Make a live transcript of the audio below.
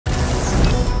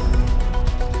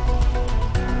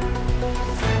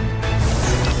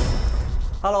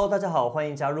Hello， 大家好，欢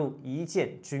迎加入一件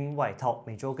军外套，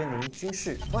每周跟您军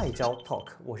事外交 talk，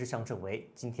 我是相振为，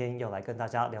今天要来跟大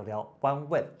家聊聊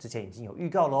OneWeb， 之前已经有预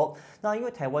告喽。那因为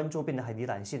台湾周边的海底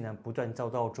缆线呢，不断遭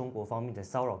到中国方面的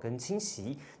骚扰跟侵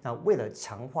袭，那为了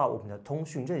强化我们的通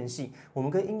讯韧性，我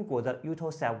们跟英国的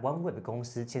Eutelsat OneWeb 公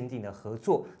司签订了合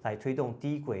作，来推动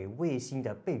低轨卫星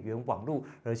的备援网络，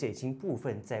而且已经部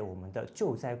分在我们的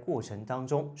救灾过程当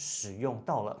中使用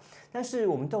到了。但是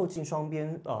我们斗近双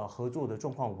边合作的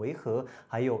状况为何？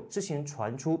还有之前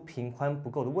传出频宽不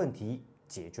够的问题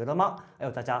解决了吗？还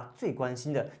有大家最关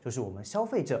心的就是我们消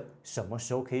费者什么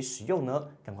时候可以使用呢？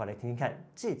赶快来听听看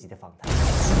这集的访谈。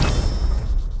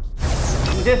我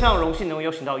们今天非常荣幸能够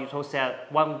邀请到 Eutelsat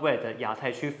OneWeb 的亚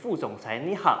太区副总裁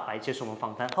妮哈来接受我们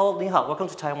访谈。Hello， 妮哈 ，Welcome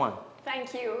to Taiwan.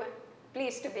 Thank you.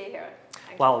 Pleased to be here.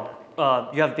 Wow,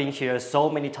 you have been here so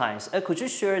many times. Could you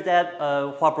share that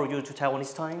what brought you to Taiwan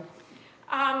this time?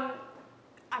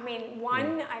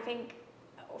 I think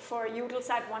for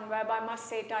Eutelsat OneWeb, I must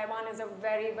say Taiwan is a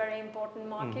very, very important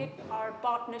market. Our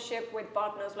partnership with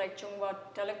partners like Chunghwa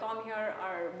Telecom here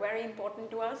are very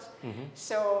important to us.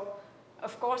 So,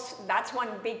 of course, that's one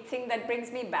big thing that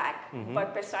brings me back.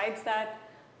 But besides that,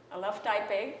 I love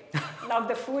Taipei, love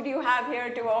the food you have here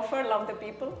to offer, love the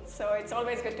people. So it's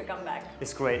always good to come back.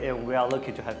 It's great, and we are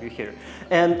lucky to have you here.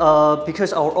 And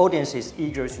because our audience is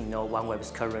eager to know OneWeb's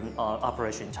current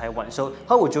operation in Taiwan, so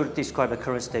how would you describe the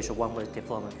current stage of OneWeb's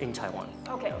development in Taiwan?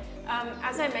 Okay,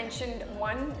 as I mentioned,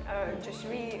 just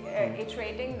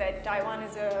reiterating that Taiwan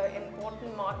is an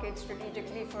important market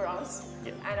strategically for us,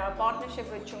 and our partnership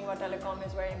with Chunghwa Telecom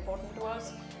is very important to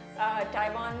us.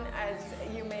 Taiwan, as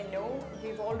you may know,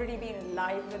 we've already been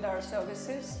live with our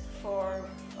services for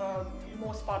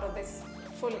most part of this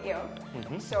full year.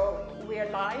 So we are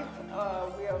live,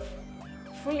 we are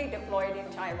fully deployed in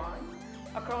Taiwan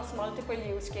across multiple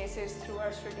use cases through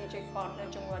our strategic partner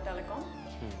Chunghwa Telecom.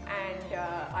 And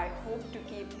I hope to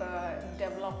keep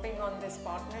developing on this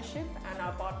partnership and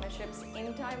our partnerships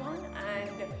in Taiwan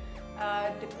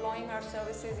and deploying our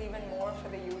services even more for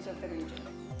the use of the region.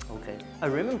 Okay. I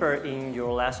remember in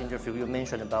your last interview you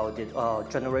mentioned about the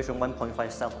generation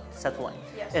 1.5 satellite,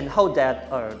 and how that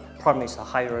promised a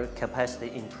higher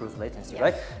capacity, improved latency,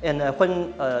 right? And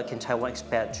when can Taiwan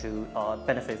expect to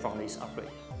benefit from this upgrade?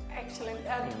 Excellent.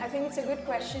 I think it's a good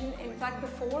question. In fact,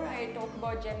 before I talk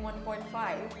about Gen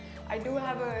 1.5, I do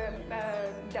have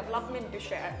a development to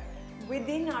share.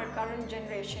 Within our current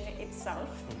generation itself,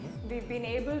 we've been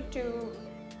able to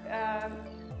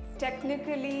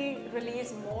technically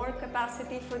release more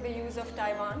capacity for the use of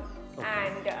Taiwan,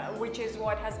 and which is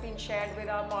what has been shared with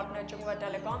our partner Chunghwa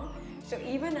Telecom. So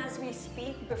even as we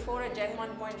speak, before a Gen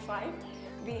 1.5,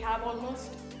 we have almost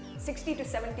 60 to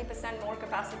 70% more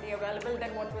capacity available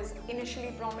than what was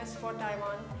initially promised for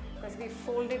Taiwan, because we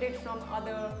folded it from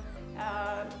other,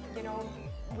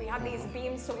 we have these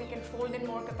beams so we can fold in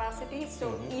more capacity.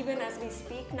 So even as we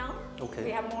speak now, we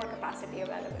have more capacity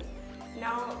available.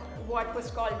 Now, what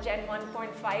was called Gen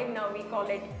 1.5, now we call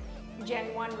it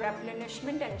Gen 1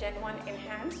 replenishment and Gen 1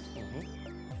 enhanced.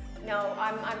 Now,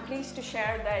 I'm pleased to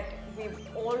share that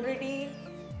we've already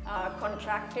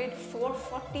contracted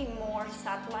 440 more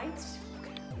satellites,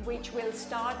 which will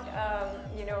start,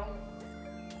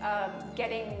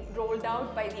 getting rolled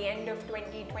out by the end of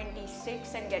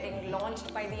 2026 and getting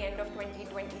launched by the end of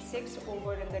 2026.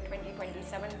 Over in the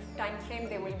 2027 timeframe,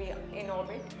 they will be in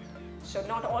orbit. So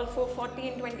not all 440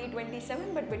 in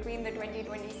 2027, but between the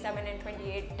 2027 and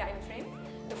 28 timeframe,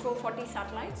 the 440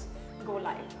 satellites go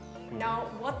live. Now,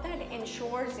 what that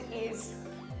ensures is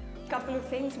a couple of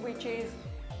things, which is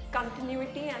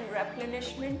continuity and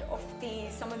replenishment of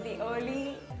some of the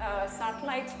early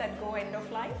satellites that go end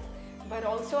of life, but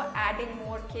also adding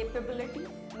more capability,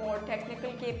 more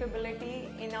technical capability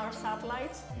in our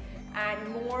satellites, and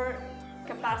more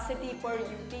capacity per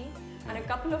UT, and a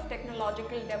couple of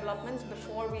technological developments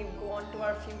before we go on to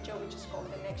our future, which is called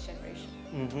the next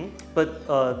generation. But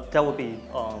that will be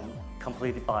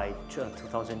completed by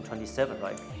 2027,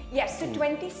 right? Yes, so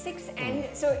 26, and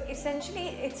so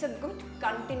essentially it's a good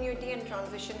continuity and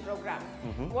transition program.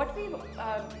 What we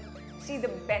see the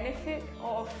benefit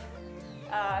of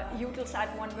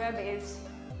Eutelsat OneWeb is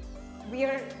we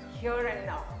are here and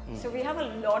now. So we have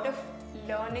a lot of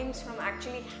learnings from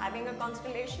actually having a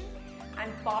constellation and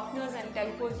partners and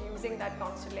telcos using that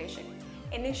constellation.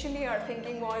 Initially, our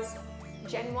thinking was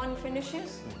Gen 1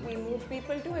 finishes, we move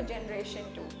people to a Generation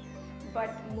 2.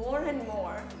 But more and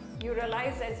more, you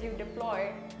realize as you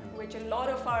deploy, which a lot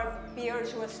of our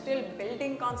peers who are still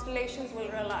building constellations will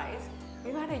realize,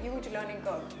 we've had a huge learning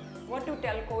curve. What do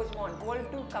telcos want? What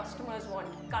do customers want?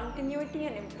 Continuity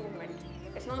and improvement.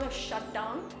 It's not a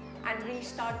shutdown, and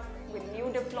restart with new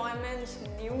deployments,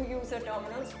 new user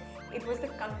terminals. It was the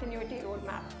continuity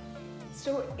roadmap.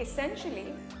 So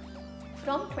essentially,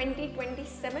 from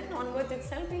 2027 onwards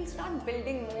itself, we'll start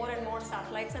building more and more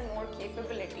satellites and more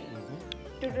capability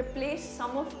to replace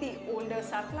some of the older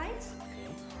satellites.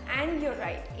 And you're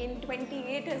right, in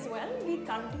 28 as well, we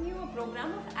continue a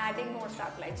program of adding more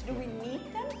satellites. Do we need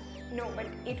them? No, but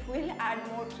it will add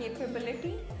more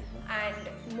capability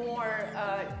and more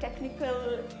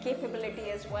technical capability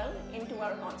as well into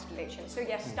our constellation. So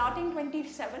yes, starting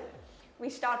 27, we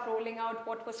start rolling out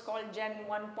what was called Gen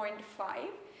 1.5.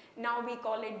 Now we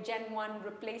call it Gen 1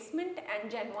 replacement and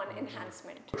Gen 1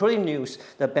 enhancement. According news,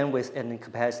 the bandwidth and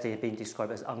capacity being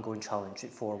described as ongoing challenge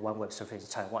for OneWeb surface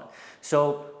Taiwan.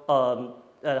 So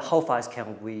how fast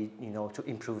can we, to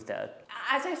improve that?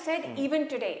 As I said, even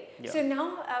today. Yeah. So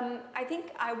now I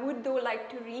think I would though like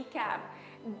to recap.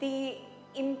 The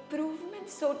improvement,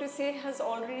 so to say, has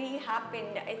already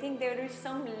happened. I think there is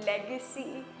some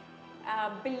legacy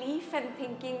belief and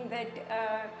thinking that,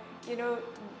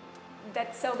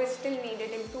 that service still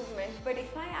needed improvement. But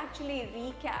if I actually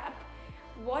recap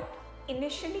what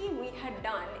initially we had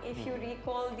done, if you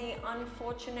recall the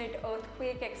unfortunate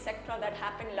earthquake, etc., that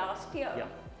happened last year,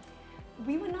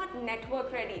 we were not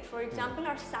network ready. For example,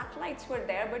 our satellites were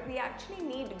there, but we actually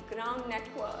need ground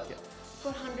network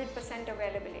for 100%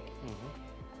 availability.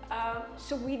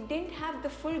 So we didn't have the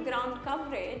full ground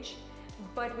coverage,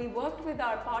 but we worked with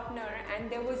our partner, and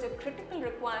there was a critical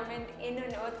requirement in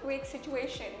an earthquake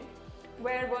situation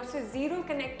where versus zero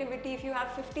connectivity, if you have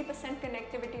 50%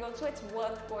 connectivity also, it's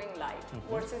worth going live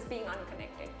versus being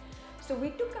unconnected. So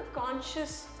we took a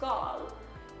conscious call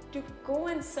to go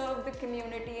and serve the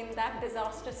community in that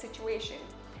disaster situation.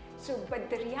 So, but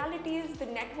the reality is the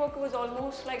network was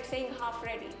almost like saying half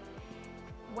ready.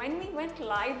 When we went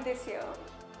live this year,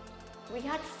 we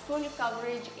had full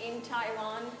coverage in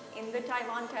Taiwan, in the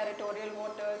Taiwan territorial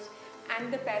waters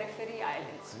and the periphery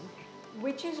islands,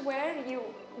 which is where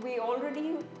we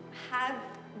already have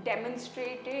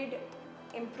demonstrated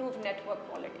improved network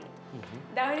quality.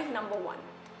 That is number one.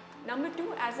 Number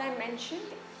two, as I mentioned,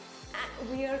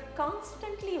 we are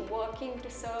constantly working to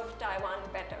serve Taiwan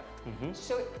better.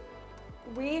 So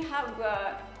we have,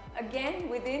 again,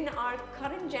 within our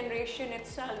current generation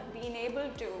itself, been able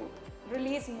to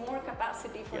release more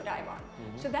capacity for Taiwan.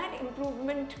 So that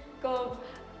improvement curve,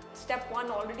 step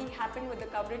one, already happened with the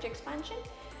coverage expansion.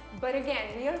 But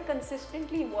again, we are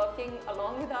consistently working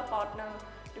along with our partner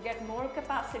to get more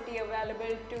capacity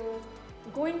available to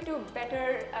go into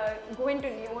better, go into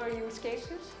newer use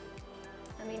cases.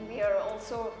 I mean, we are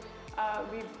also,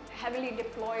 we've heavily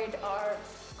deployed our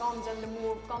comms on the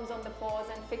move, comms on the pause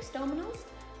and fixed terminals.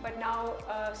 But now,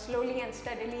 slowly and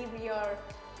steadily, we are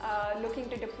looking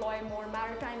to deploy more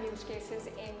maritime use cases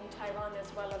in Taiwan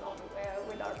as well, along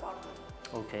with our partner.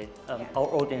 Okay, our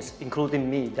audience, including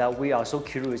me, that we are so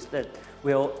curious that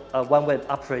will OneWeb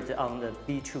operate on the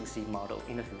B2C model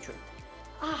in the future?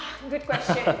 Good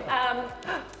question.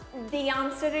 The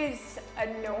answer is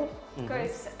no,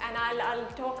 because, and I'll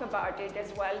talk about it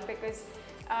as well, because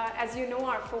as you know,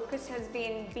 our focus has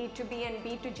been B2B and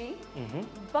B2G,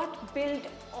 but built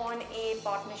on a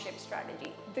partnership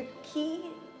strategy. The key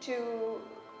to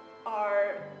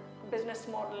our business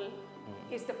model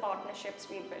is the partnerships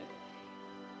we build.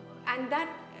 And that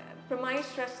premise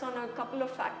rests on a couple of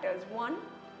factors. One,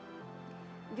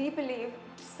 we believe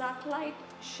satellite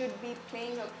should be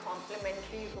playing a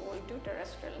complementary role to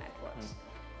terrestrial networks.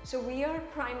 So we are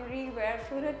primary where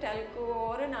for a telco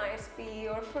or an ISP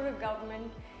or for a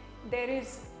government, there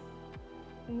is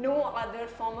no other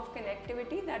form of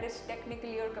connectivity that is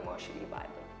technically or commercially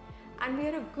viable. And we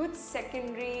are a good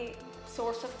secondary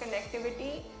source of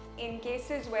connectivity in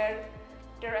cases where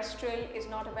terrestrial is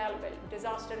not available.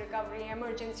 Disaster recovery,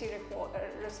 emergency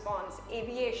response,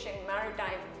 aviation,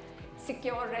 maritime,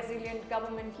 secure, resilient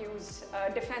government use,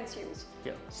 defense use.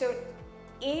 So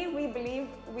we believe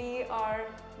we are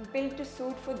built to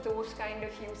suit for those kind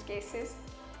of use cases.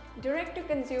 Direct to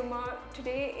consumer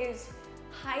today is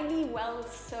highly well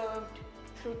served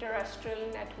through terrestrial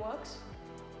networks,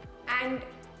 and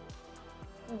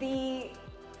the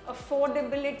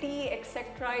affordability,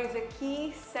 etc., is a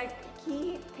key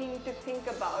thing to think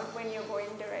about when you're going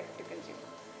direct to consumer.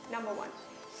 Number one.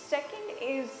 Second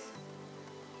is,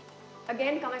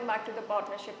 again, coming back to the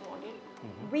partnership model,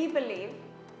 we believe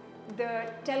the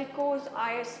telcos,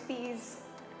 ISPs,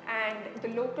 and the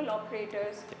local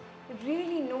operators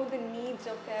really know the needs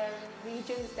of their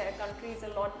regions, their countries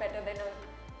a lot better than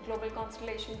a global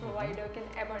constellation provider can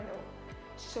ever know.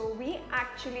 So we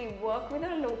actually work with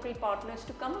our local partners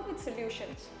to come up with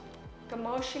solutions,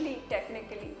 commercially,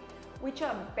 technically, which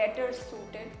are better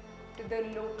suited to the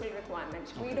local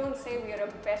requirements. We don't say we are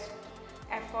a best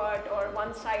effort or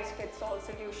one size fits all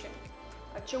solution.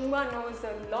 Chungwa knows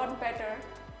a lot better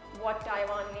what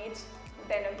Taiwan needs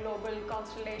than a global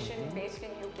constellation based in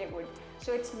UK would.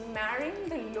 So it's marrying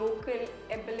the local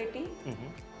ability,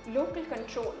 local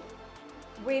control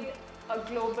with a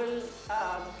global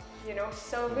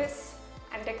service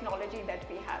and technology that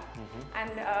we have.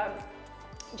 And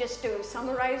just to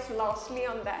summarize lastly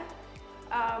on that,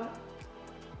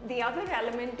 the other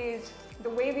element is the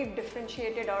way we've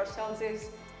differentiated ourselves is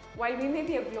while we may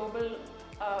be a global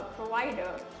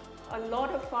provider, a lot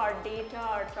of our data,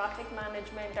 our traffic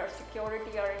management, our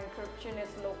security, our encryption is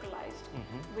localized,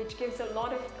 which gives a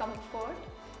lot of comfort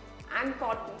and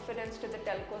confidence to the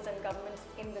telcos and governments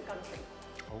in the country.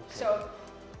 So,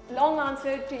 long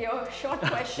answer to your short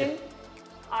question.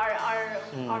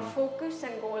 Our focus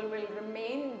and goal will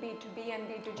remain B2B and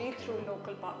B2G through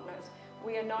local partners.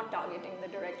 We are not targeting the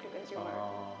direct-to-consumer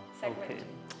segment.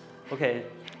 Okay.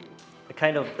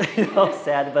 Kind of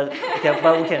sad, but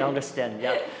we can understand.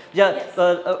 Yes.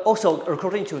 But also,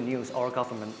 according to news, our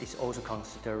government is also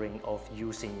considering of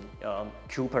using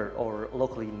Cooper or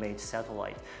locally made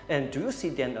satellite. And do you see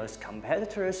them as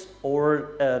competitors,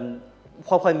 or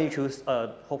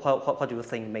what do you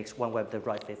think makes OneWeb the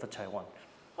right fit for Taiwan?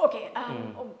 Okay,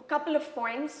 a couple of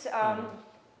points.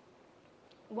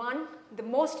 One, the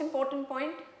most important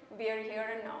point, we are here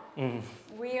and now.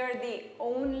 We are the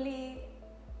only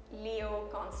LEO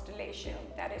constellation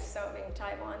that is serving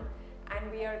Taiwan,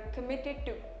 and we are committed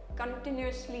to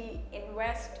continuously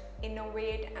invest,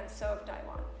 innovate, and serve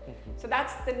Taiwan. So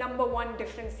that's the number one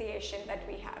differentiation that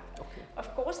we have.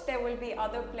 Of course, there will be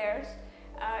other players.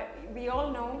 We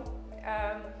all know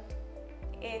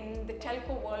in the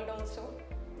telco world also,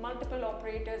 multiple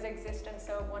operators exist and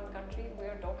serve one country. We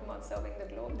are talking about serving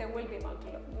the globe. There will be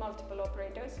multiple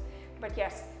operators, but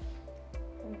yes,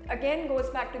 again goes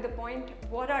back to the point,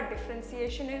 what our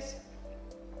differentiation is.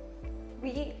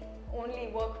 We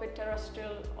only work with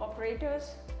terrestrial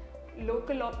operators,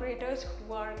 local operators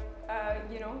who are,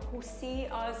 who see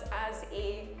us as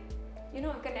a,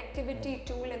 connectivity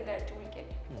tool in their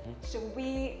toolkit. So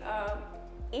we,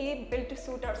 built to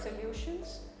suit our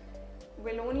solutions,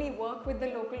 will only work with the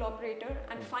local operator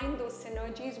and find those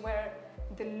synergies where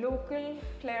the local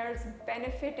players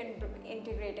benefit in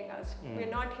integrating us. We're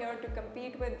not here to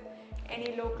compete with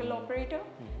any local operator.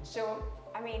 So,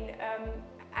 and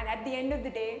at the end of the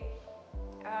day,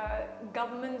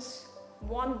 governments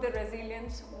want the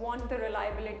resilience, want the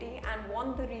reliability, and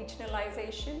want the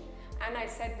regionalization. And I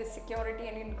said the security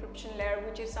and encryption layer,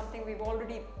 which is something we've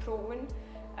already proven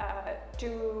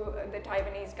to the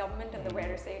Taiwanese government and the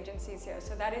various agencies here.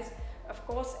 So that is, of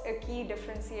course, a key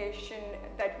differentiation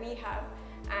that we have,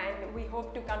 and we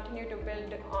hope to continue to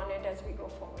build on it as we go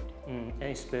forward. And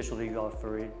especially you are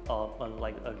very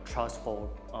like a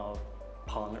trustful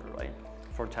partner, right,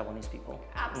 for Taiwanese people.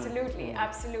 Absolutely,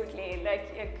 absolutely.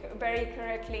 Like very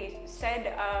correctly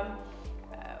said,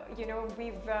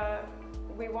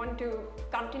 we want to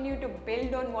continue to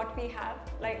build on what we have.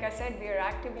 Like I said, we are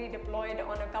actively deployed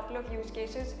on a couple of use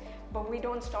cases, but we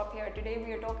don't stop here. Today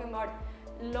we are talking about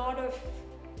a lot of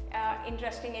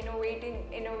interesting,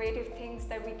 innovative things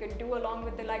that we could do along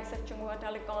with the likes of Chunghwa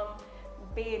Telecom,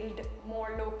 build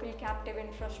more local captive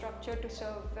infrastructure to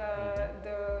serve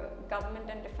the government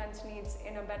and defense needs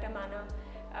in a better manner,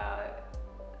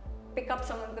 pick up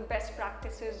some of the best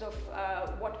practices of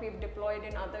what we've deployed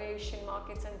in other Asian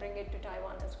markets and bring it to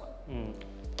Taiwan as well.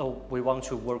 So we want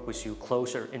to work with you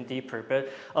closer and deeper,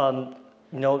 but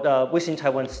within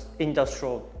Taiwan's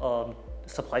industrial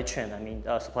supply chain,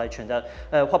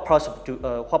 what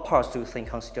parts do you think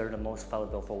consider the most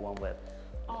valuable for OneWeb?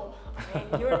 Oh,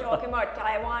 you're talking about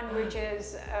Taiwan, which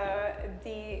is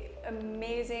the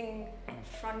amazing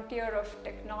frontier of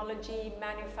technology,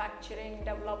 manufacturing,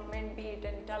 development, be it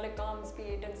in telecoms, be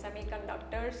it in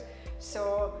semiconductors.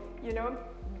 So,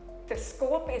 the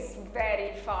scope is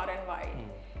very far and wide.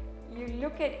 You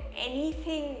look at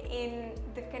anything in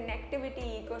the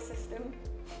connectivity ecosystem,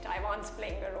 Taiwan's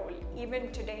playing a role.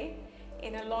 Even today,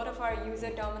 in a lot of our user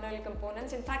terminal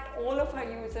components, in fact, all of our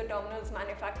user terminals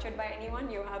manufactured by anyone,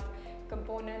 you have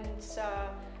components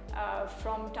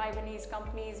from Taiwanese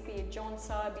companies, be it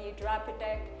Jonsa, be it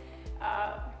Rapitech,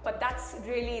 but that's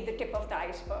really the tip of the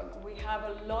iceberg. We have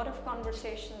a lot of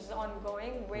conversations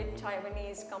ongoing with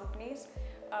Taiwanese companies,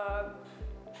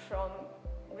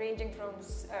 ranging from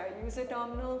user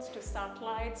terminals to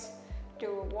satellites to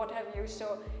what have you.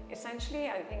 So essentially,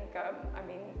 I think,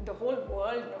 the whole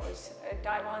world knows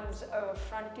Taiwan's a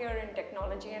frontier in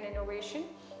technology and innovation,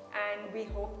 and we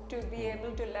hope to be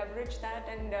able to leverage that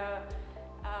and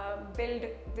build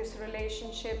this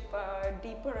relationship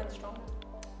deeper and stronger.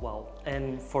 Wow.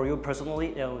 And for you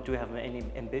personally, do you have any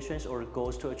ambitions or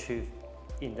goals to achieve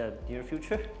in the near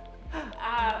future?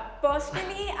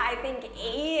 Personally, I think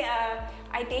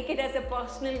I take it as a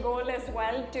personal goal as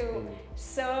well to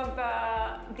serve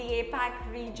the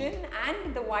APAC region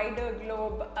and the wider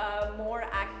globe more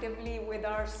actively with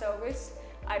our service.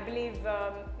 I believe,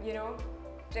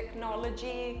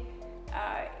 technology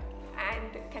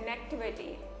and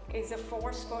connectivity is a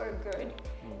force for good.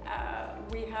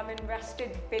 We have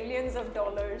invested billions of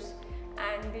dollars,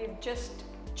 and we've just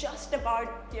about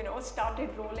started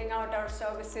rolling out our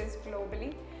services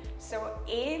globally. So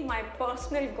my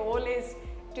personal goal is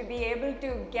to be able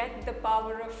to get the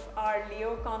power of our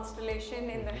LEO constellation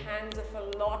in the hands of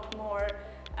a lot more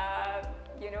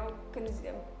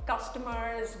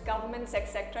customers, governments,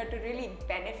 etc., to really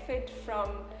benefit from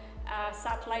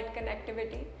satellite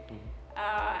connectivity.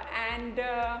 And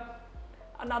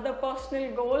another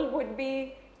personal goal would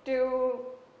be to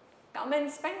come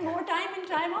and spend more time in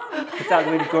Taiwan. That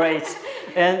would be great.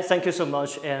 And thank you so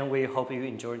much. And we hope you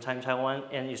enjoy time in Taiwan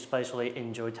and especially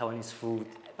enjoy Taiwanese food.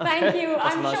 Thank you.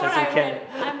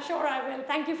 I'm sure I will.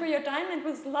 Thank you for your time. It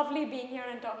was lovely being here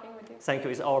and talking with you. Thank you.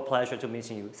 It's our pleasure to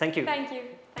meeting you. Thank you. Thank you.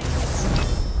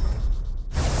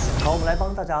好，我们来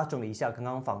帮大家整理一下刚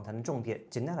刚访谈的重点。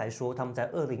简单来说，他们在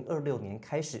2026年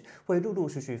开始会陆陆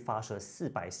续续发射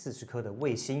440颗的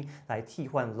卫星，来替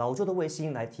换老旧的卫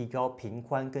星，来提高频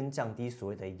宽跟降低所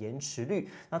谓的延迟率。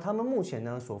那他们目前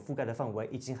呢所覆盖的范围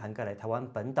已经涵盖了台湾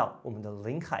本岛、我们的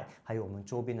领海，还有我们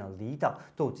周边的离岛，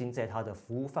都已经在它的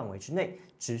服务范围之内。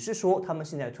只是说他们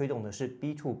现在推动的是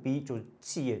B to B， 就是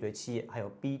企业对企业，还有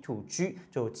B to G，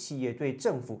 就企业对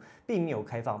政府，并没有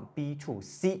开放 B to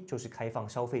C， 就是开放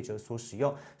消费者所使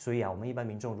用。所以我们一般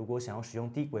民众如果想要使用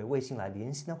低轨卫星来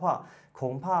连线的话，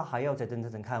恐怕还要再等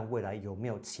等看未来有没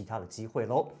有其他的机会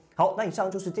喽。好，那以上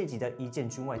就是这集的一件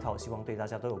军外套，希望对大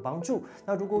家都有帮助。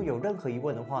那如果有任何疑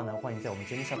问的话呢，欢迎在我们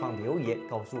节目下方留言，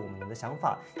告诉我们的想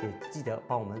法，也记得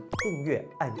帮我们订阅、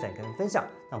按赞跟分享。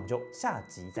那我们就下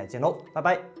集再见喽，拜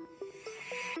拜。